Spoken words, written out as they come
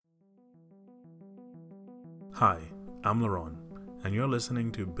Hi, I'm Laron, and you're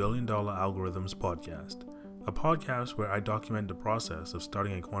listening to Billion Dollar Algorithms Podcast, a podcast where I document the process of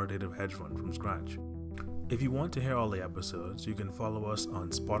starting a quantitative hedge fund from scratch. If you want to hear all the episodes, you can follow us on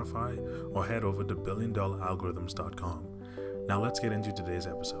Spotify or head over to billiondollaralgorithms.com. Now let's get into today's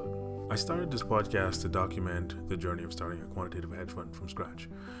episode. I started this podcast to document the journey of starting a quantitative hedge fund from scratch,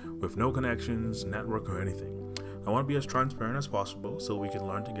 with no connections, network, or anything. I want to be as transparent as possible so we can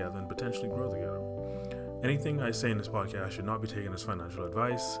learn together and potentially grow together. Anything I say in this podcast should not be taken as financial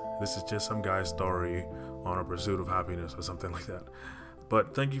advice. This is just some guy's story on a pursuit of happiness or something like that.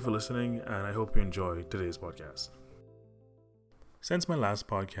 But thank you for listening, and I hope you enjoy today's podcast. Since my last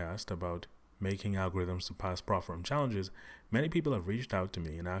podcast about making algorithms to pass prop-firm challenges, many people have reached out to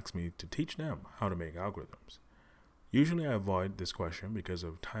me and asked me to teach them how to make algorithms. Usually I avoid this question because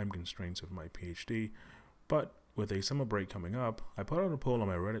of time constraints of my PhD, but with a summer break coming up, I put out a poll on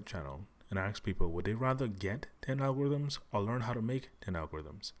my Reddit channel and asked people would they rather get 10 algorithms or learn how to make 10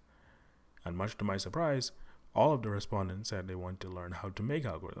 algorithms. And much to my surprise, all of the respondents said they want to learn how to make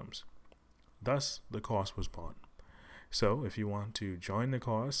algorithms. Thus, the course was born. So if you want to join the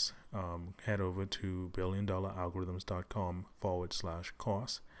course, head over to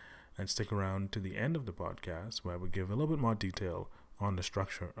billiondollaralgorithms.com/course and stick around to the end of the podcast where we give a little bit more detail on the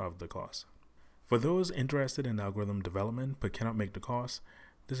structure of the course. For those interested in algorithm development but cannot make the course,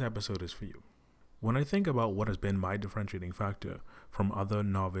 this episode is for you. When I think about what has been my differentiating factor from other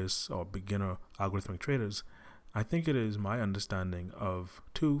novice or beginner algorithmic traders, I think it is my understanding of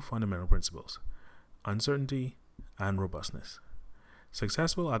two fundamental principles: uncertainty and robustness.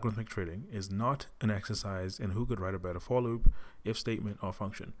 Successful algorithmic trading is not an exercise in who could write a better for loop, if statement, or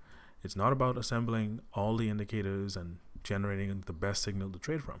function. It's not about assembling all the indicators and generating the best signal to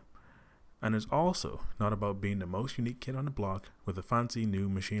trade from. And it's also not about being the most unique kid on the block with a fancy new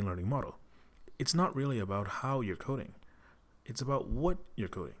machine learning model. It's not really about how you're coding. It's about what you're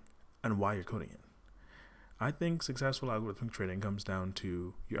coding and why you're coding it. I think successful algorithmic trading comes down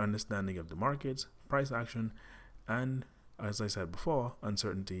to your understanding of the markets, price action, and, as I said before,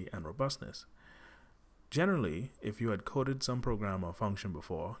 uncertainty and robustness. Generally, if you had coded some program or function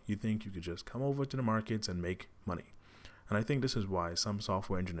before, you think you could just come over to the markets and make money. And I think this is why some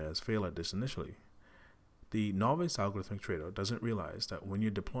software engineers fail at this initially. The novice algorithmic trader doesn't realize that when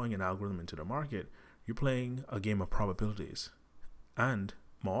you're deploying an algorithm into the market, you're playing a game of probabilities, and,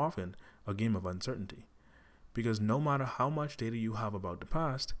 more often, a game of uncertainty. Because no matter how much data you have about the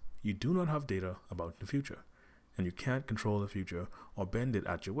past, you do not have data about the future, and you can't control the future or bend it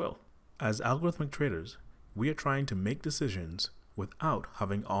at your will. As algorithmic traders, we are trying to make decisions without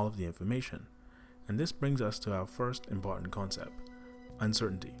having all of the information. And this brings us to our first important concept: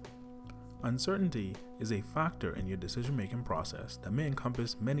 uncertainty. Uncertainty is a factor in your decision-making process that may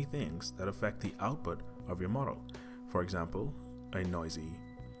encompass many things that affect the output of your model. For example, a noisy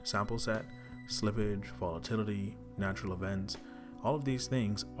sample set, slippage, volatility, natural events. All of these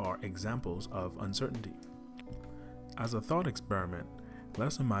things are examples of uncertainty. As a thought experiment,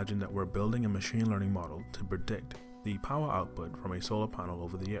 let's imagine that we're building a machine learning model to predict the power output from a solar panel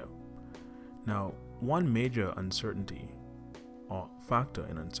over the year. Now, one major uncertainty or factor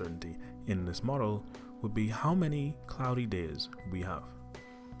in uncertainty in this model would be how many cloudy days we have.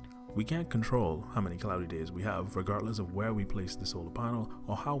 We can't control how many cloudy days we have regardless of where we place the solar panel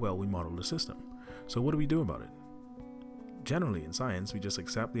or how well we model the system. So what do we do about it? Generally in science, we just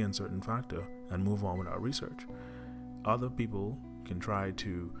accept the uncertain factor and move on with our research. Other people can try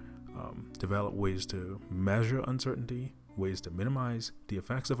to develop ways to measure uncertainty, ways to minimize the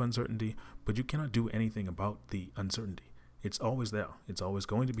effects of uncertainty, but you cannot do anything about the uncertainty. It's always there. It's always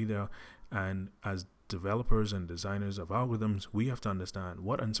going to be there. And as developers and designers of algorithms, we have to understand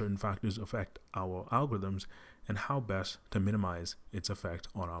what uncertain factors affect our algorithms and how best to minimize its effect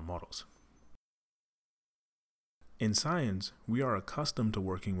on our models. In science, we are accustomed to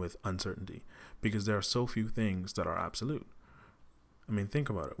working with uncertainty because there are so few things that are absolute. I mean, think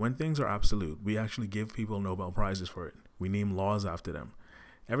about it. When things are absolute, we actually give people Nobel Prizes for it. We name laws after them.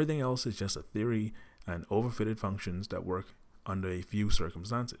 Everything else is just a theory and overfitted functions that work under a few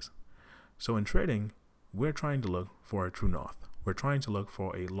circumstances. So in trading, we're trying to look for a true north. We're trying to look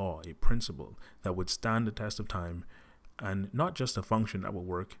for a law, a principle that would stand the test of time, and not just a function that will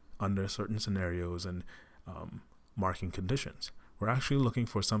work under certain scenarios and marking conditions. We're actually looking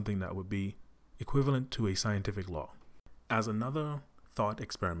for something that would be equivalent to a scientific law. As another thought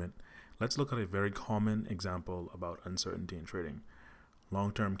experiment, let's look at a very common example about uncertainty in trading: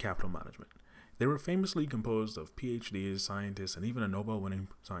 long-term capital management. They were famously composed of PhDs, scientists, and even a Nobel-winning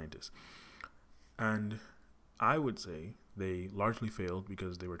scientist. And I would say they largely failed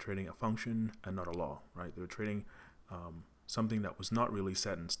because they were trading a function and not a law, right? They were trading something that was not really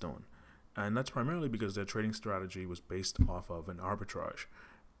set in stone. And that's primarily because their trading strategy was based off of an arbitrage.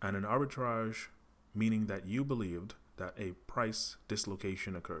 And an arbitrage meaning that you believed that a price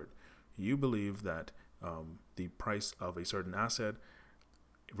dislocation occurred. You believe that the price of a certain asset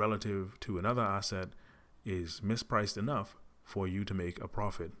relative to another asset is mispriced enough for you to make a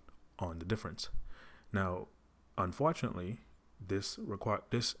profit on the difference. Now, unfortunately, this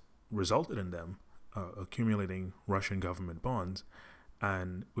resulted in them accumulating Russian government bonds,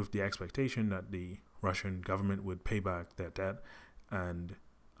 and with the expectation that the Russian government would pay back their debt and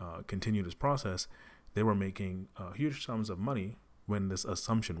continue this process, they were making huge sums of money when this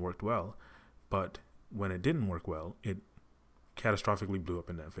assumption worked well. But when it didn't work well, it catastrophically blew up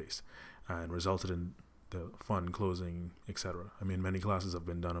in their face and resulted in the fund closing, etc. I mean, many classes have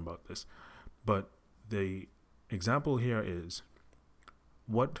been done about this. But the example here is,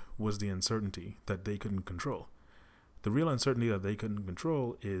 what was the uncertainty that they couldn't control? The real uncertainty that they couldn't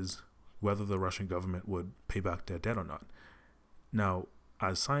control is whether the Russian government would pay back their debt or not. Now,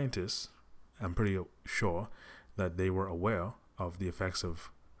 as scientists, I'm pretty sure that they were aware of the effects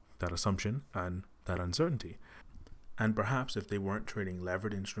of that assumption and that uncertainty. And perhaps if they weren't trading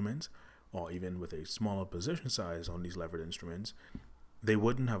levered instruments, or even with a smaller position size on these levered instruments, they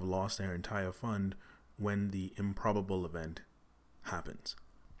wouldn't have lost their entire fund when the improbable event happens.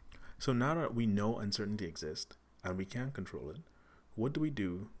 So now that we know uncertainty exists and we can't control it, what do we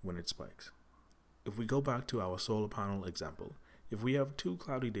do when it spikes? If we go back to our solar panel example, if we have 2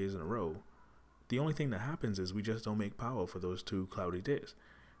 cloudy days in a row, the only thing that happens is we just don't make power for those 2 cloudy days.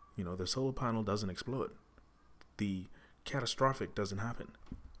 The solar panel doesn't explode. The catastrophic doesn't happen.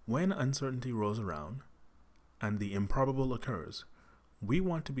 When uncertainty rolls around and the improbable occurs, we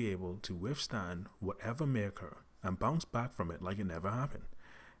want to be able to withstand whatever may occur and bounce back from it like it never happened.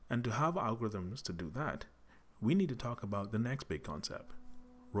 And to have algorithms to do that, we need to talk about the next big concept,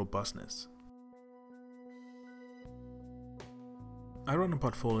 robustness. I run a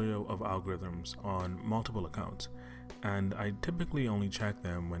portfolio of algorithms on multiple accounts, and I typically only check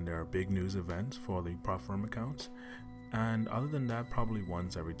them when there are big news events for the prop firm accounts, and other than that, probably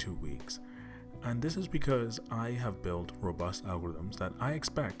once every 2 weeks. And this is because I have built robust algorithms that I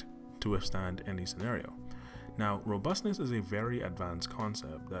expect to withstand any scenario. Now, robustness is a very advanced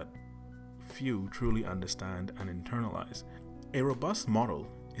concept that few truly understand and internalize. A robust model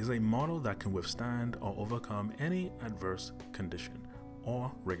is a model that can withstand or overcome any adverse condition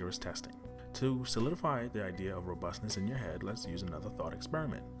or rigorous testing. To solidify the idea of robustness in your head, let's use another thought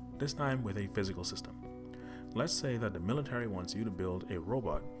experiment, this time with a physical system. Let's say that the military wants you to build a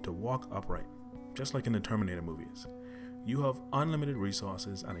robot to walk upright, just like in the Terminator movies. You have unlimited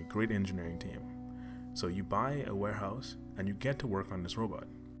resources and a great engineering team. So you buy a warehouse and you get to work on this robot.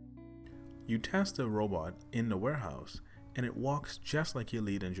 You test the robot in the warehouse and it walks just like your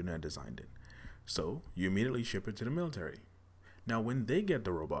lead engineer designed it. So you immediately ship it to the military. Now when they get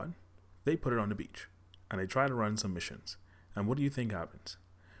the robot, they put it on the beach and they try to run some missions. And what do you think happens?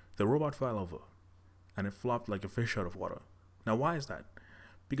 The robot fell over and it flopped like a fish out of water. Now why is that?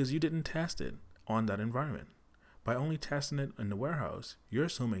 Because you didn't test it on that environment. By only testing it in the warehouse, you're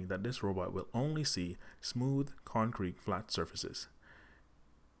assuming that this robot will only see smooth, concrete, flat surfaces.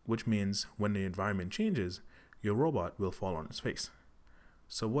 Which means when the environment changes, your robot will fall on its face.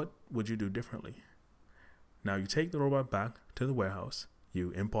 So what would you do differently? Now you take the robot back to the warehouse,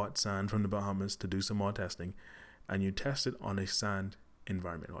 you import sand from the Bahamas to do some more testing, and you test it on a sand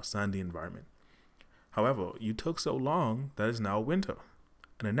environment or sandy environment. However, you took so long that it's now winter.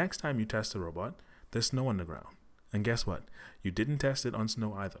 And the next time you test the robot, there's snow on the ground. And guess what? You didn't test it on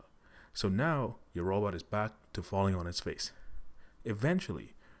snow either. So now your robot is back to falling on its face.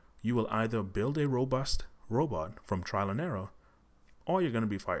 Eventually, you will either build a robust robot from trial and error, or you're going to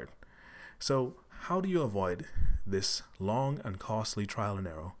be fired. So how do you avoid this long and costly trial and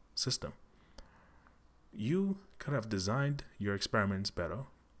error system? You could have designed your experiments better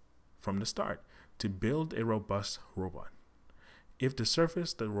from the start to build a robust robot. If the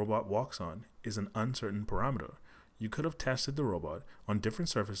surface the robot walks on is an uncertain parameter, you could have tested the robot on different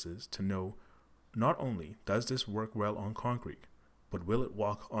surfaces to know not only does this work well on concrete, but will it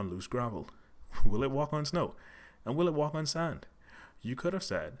walk on loose gravel? Will it walk on snow? And will it walk on sand? You could have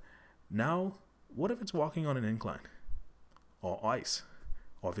said, now, what if it's walking on an incline? Or ice?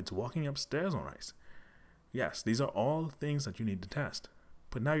 Or if it's walking upstairs on ice? Yes, these are all things that you need to test.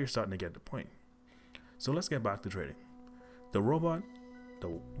 But now you're starting to get the point. So let's get back to trading. The robot,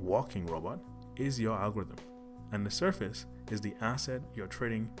 the walking robot, is your algorithm. And the surface is the asset you're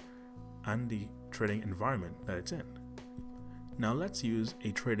trading and the trading environment that it's in. Now let's use a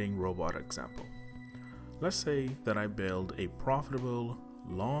trading robot example. Let's say that I build a profitable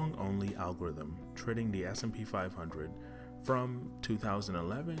long-only algorithm trading the S&P 500 from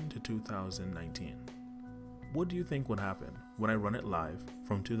 2011 to 2019. What do you think would happen when I run it live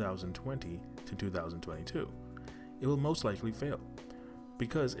from 2020 to 2022? It will most likely fail,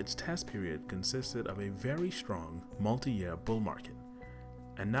 because its test period consisted of a very strong multi-year bull market.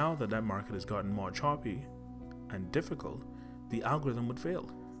 And now that that market has gotten more choppy and difficult, the algorithm would fail.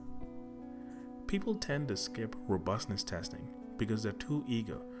 People tend to skip robustness testing because they're too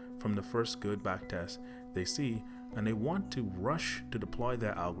eager from the first good backtest they see, and they want to rush to deploy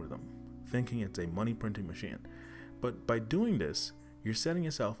their algorithm, thinking it's a money printing machine. But by doing this, you're setting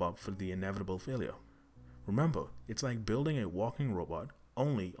yourself up for the inevitable failure. Remember, it's like building a walking robot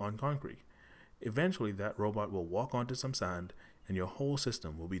only on concrete. Eventually, that robot will walk onto some sand and your whole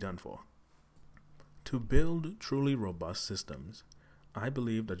system will be done for. To build truly robust systems, I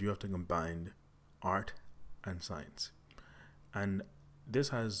believe that you have to combine art and science. And this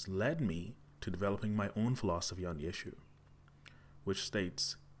has led me to developing my own philosophy on the issue, which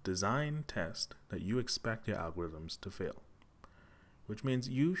states design test that you expect your algorithms to fail, which means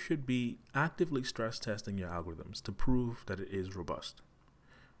you should be actively stress testing your algorithms to prove that it is robust.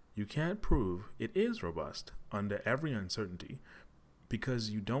 You can't prove it is robust under every uncertainty because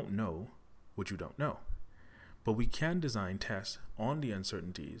you don't know what you don't know. But we can design tests on the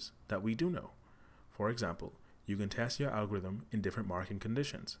uncertainties that we do know. For example, you can test your algorithm in different market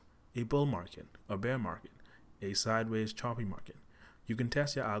conditions: a bull market, a bear market, a sideways choppy market. You can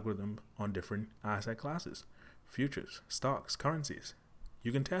test your algorithm on different asset classes, futures, stocks, currencies.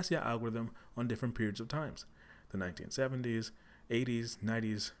 You can test your algorithm on different periods of times, the 1970s, 80s,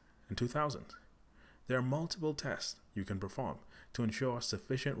 90s, and 2000s. There are multiple tests you can perform to ensure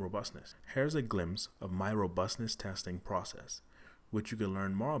sufficient robustness. Here's a glimpse of my robustness testing process, which you can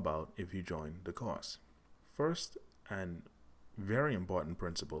learn more about if you join the course. First, and very important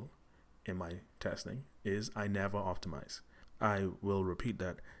principle in my testing is I never optimize. I will repeat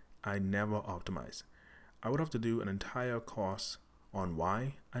that: I never optimize. I would have to do an entire course on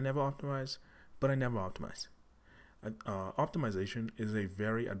why I never optimize, but I never optimize. Optimization is a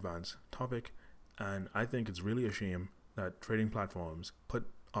very advanced topic, and I think it's really a shame that trading platforms put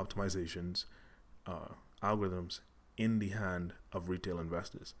optimizations, algorithms in the hand of retail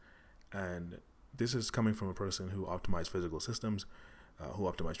investors. And this is coming from a person who optimized physical systems, who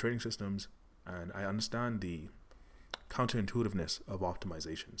optimized trading systems, and I understand the counterintuitiveness of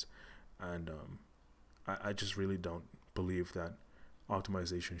optimizations. And I just really don't believe that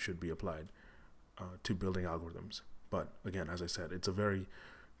optimization should be applied to building algorithms. But again, as I said, it's a very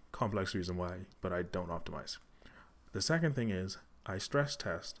complex reason why, but I don't optimize. The second thing is I stress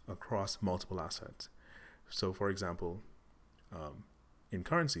test across multiple assets. So for example, in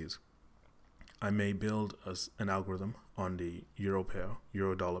currencies, I may build an algorithm on the euro pair,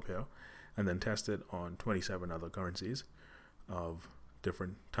 euro dollar pair, and then test it on 27 other currencies of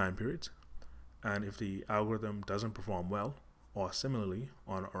different time periods. And if the algorithm doesn't perform well, or similarly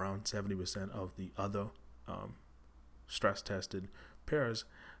on around 70% of the other stress tested pairs,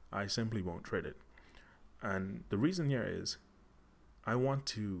 I simply won't trade it. And the reason here is I want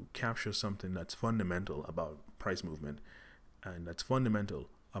to capture something that's fundamental about price movement and that's fundamental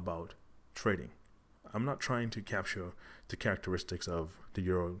about trading. I'm not trying to capture the characteristics of the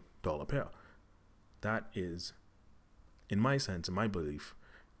euro dollar pair. That is, in my sense, in my belief,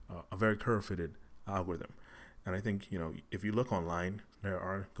 a very curve-fitted algorithm. And I think, if you look online, there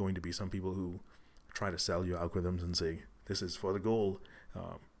are going to be some people who try to sell you algorithms and say, this is for the gold,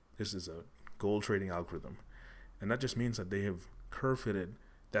 this is a gold trading algorithm. And that just means that they have curve-fitted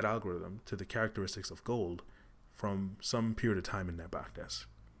that algorithm to the characteristics of gold from some period of time in their backtest.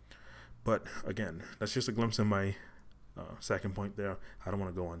 But again, that's just a glimpse of my second point there. I don't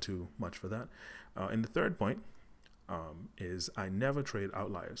want to go on too much for that. And the third point is I never trade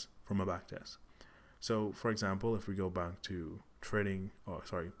outliers from a backtest. So for example, if we go back to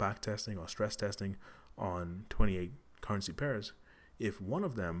backtesting or stress testing on 28 currency pairs, if one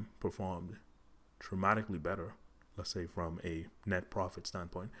of them performed dramatically better, let's say from a net profit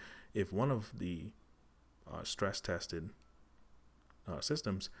standpoint, if one of the stress tested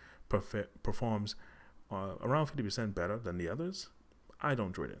systems performs around 50% better than the others, I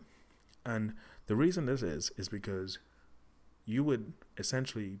don't trade it. And the reason this is because you would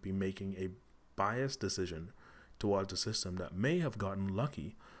essentially be making a biased decision towards a system that may have gotten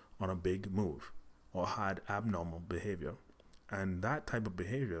lucky on a big move or had abnormal behavior. And that type of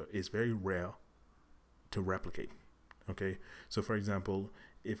behavior is very rare to replicate. Okay, so for example,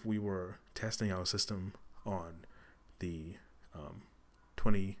 if we were testing our system on the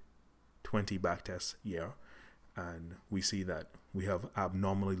 2020 backtest year, and we see that we have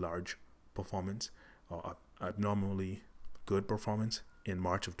abnormally large performance or abnormally good performance in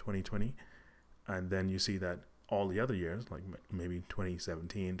March of 2020, and then you see that all the other years, like maybe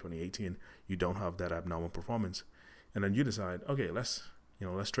 2017, 2018, you don't have that abnormal performance, and then you decide, okay, let's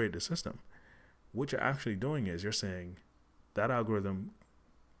trade the system. What you're actually doing is you're saying that algorithm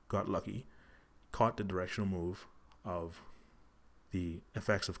got lucky, caught the directional move of the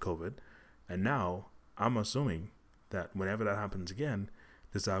effects of COVID, and now I'm assuming that whenever that happens again,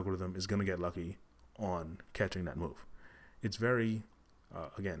 this algorithm is going to get lucky on catching that move. It's very,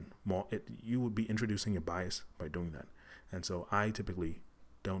 you would be introducing a bias by doing that. And so I typically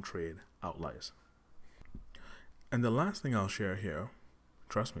don't trade outliers. And the last thing I'll share here,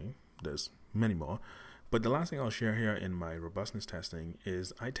 trust me, there's many more, but the last thing I'll share here in my robustness testing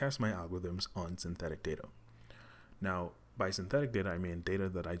is I test my algorithms on synthetic data. Now, by synthetic data, I mean data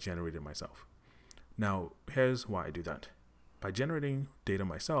that I generated myself. Now, here's why I do that. By generating data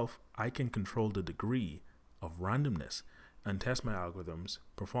myself, I can control the degree of randomness and test my algorithm's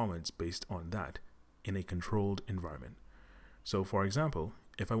performance based on that in a controlled environment. So, for example,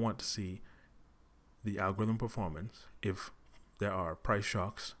 if I want to see the algorithm performance, if there are price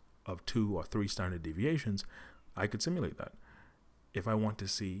shocks of 2 or 3 standard deviations, I could simulate that. If I want to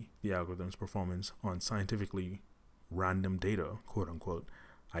see the algorithm's performance on scientifically random data, quote unquote,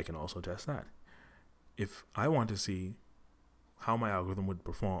 I can also test that. If I want to see how my algorithm would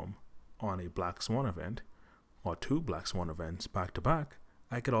perform on a black swan event or 2 black swan events back to back,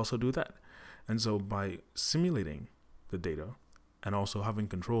 I could also do that. And so by simulating the data and also having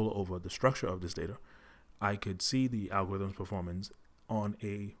control over the structure of this data, I could see the algorithm's performance on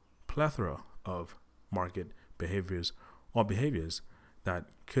a plethora of market behaviors or behaviors that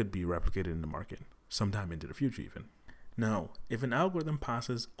could be replicated in the market sometime into the future even. Now, if an algorithm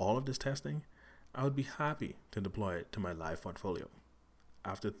passes all of this testing, I would be happy to deploy it to my live portfolio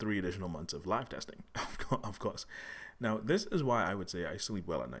after 3 additional months of live testing, of course. Now, this is why I would say I sleep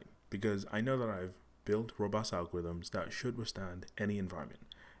well at night, because I know that I've built robust algorithms that should withstand any environment.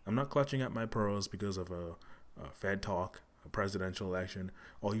 I'm not clutching at my pearls because of a Fed talk, a presidential election,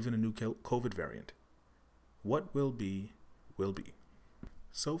 or even a new COVID variant. What will be, will be.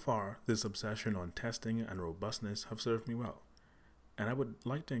 So far, this obsession on testing and robustness have served me well. And I would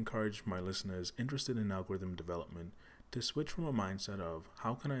like to encourage my listeners interested in algorithm development to switch from a mindset of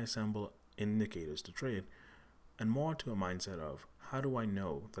how can I assemble indicators to trade, and more to a mindset of how do I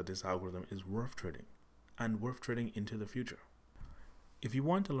know that this algorithm is worth trading and worth trading into the future. If you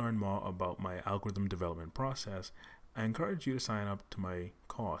want to learn more about my algorithm development process, I encourage you to sign up to my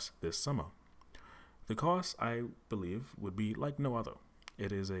course this summer. The course, I believe, would be like no other.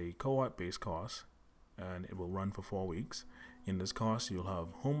 It is a cohort-based course, and it will run for 4 weeks. In this course, you'll have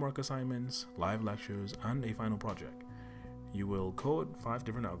homework assignments, live lectures, and a final project. You will code 5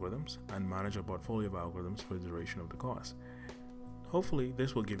 different algorithms and manage a portfolio of algorithms for the duration of the course. Hopefully,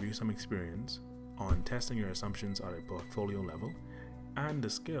 this will give you some experience on testing your assumptions at a portfolio level and the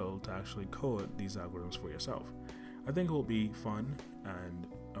skill to actually code these algorithms for yourself. I think it will be fun and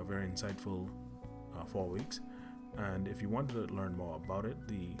a very insightful 4 weeks. And if you wanted to learn more about it,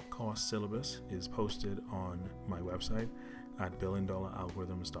 the course syllabus is posted on my website at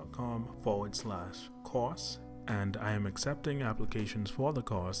billiondollaralgorithms.com/course. And I am accepting applications for the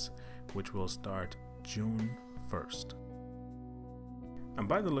course, which will start June 1st. And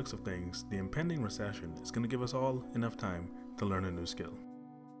by the looks of things, the impending recession is going to give us all enough time to learn a new skill.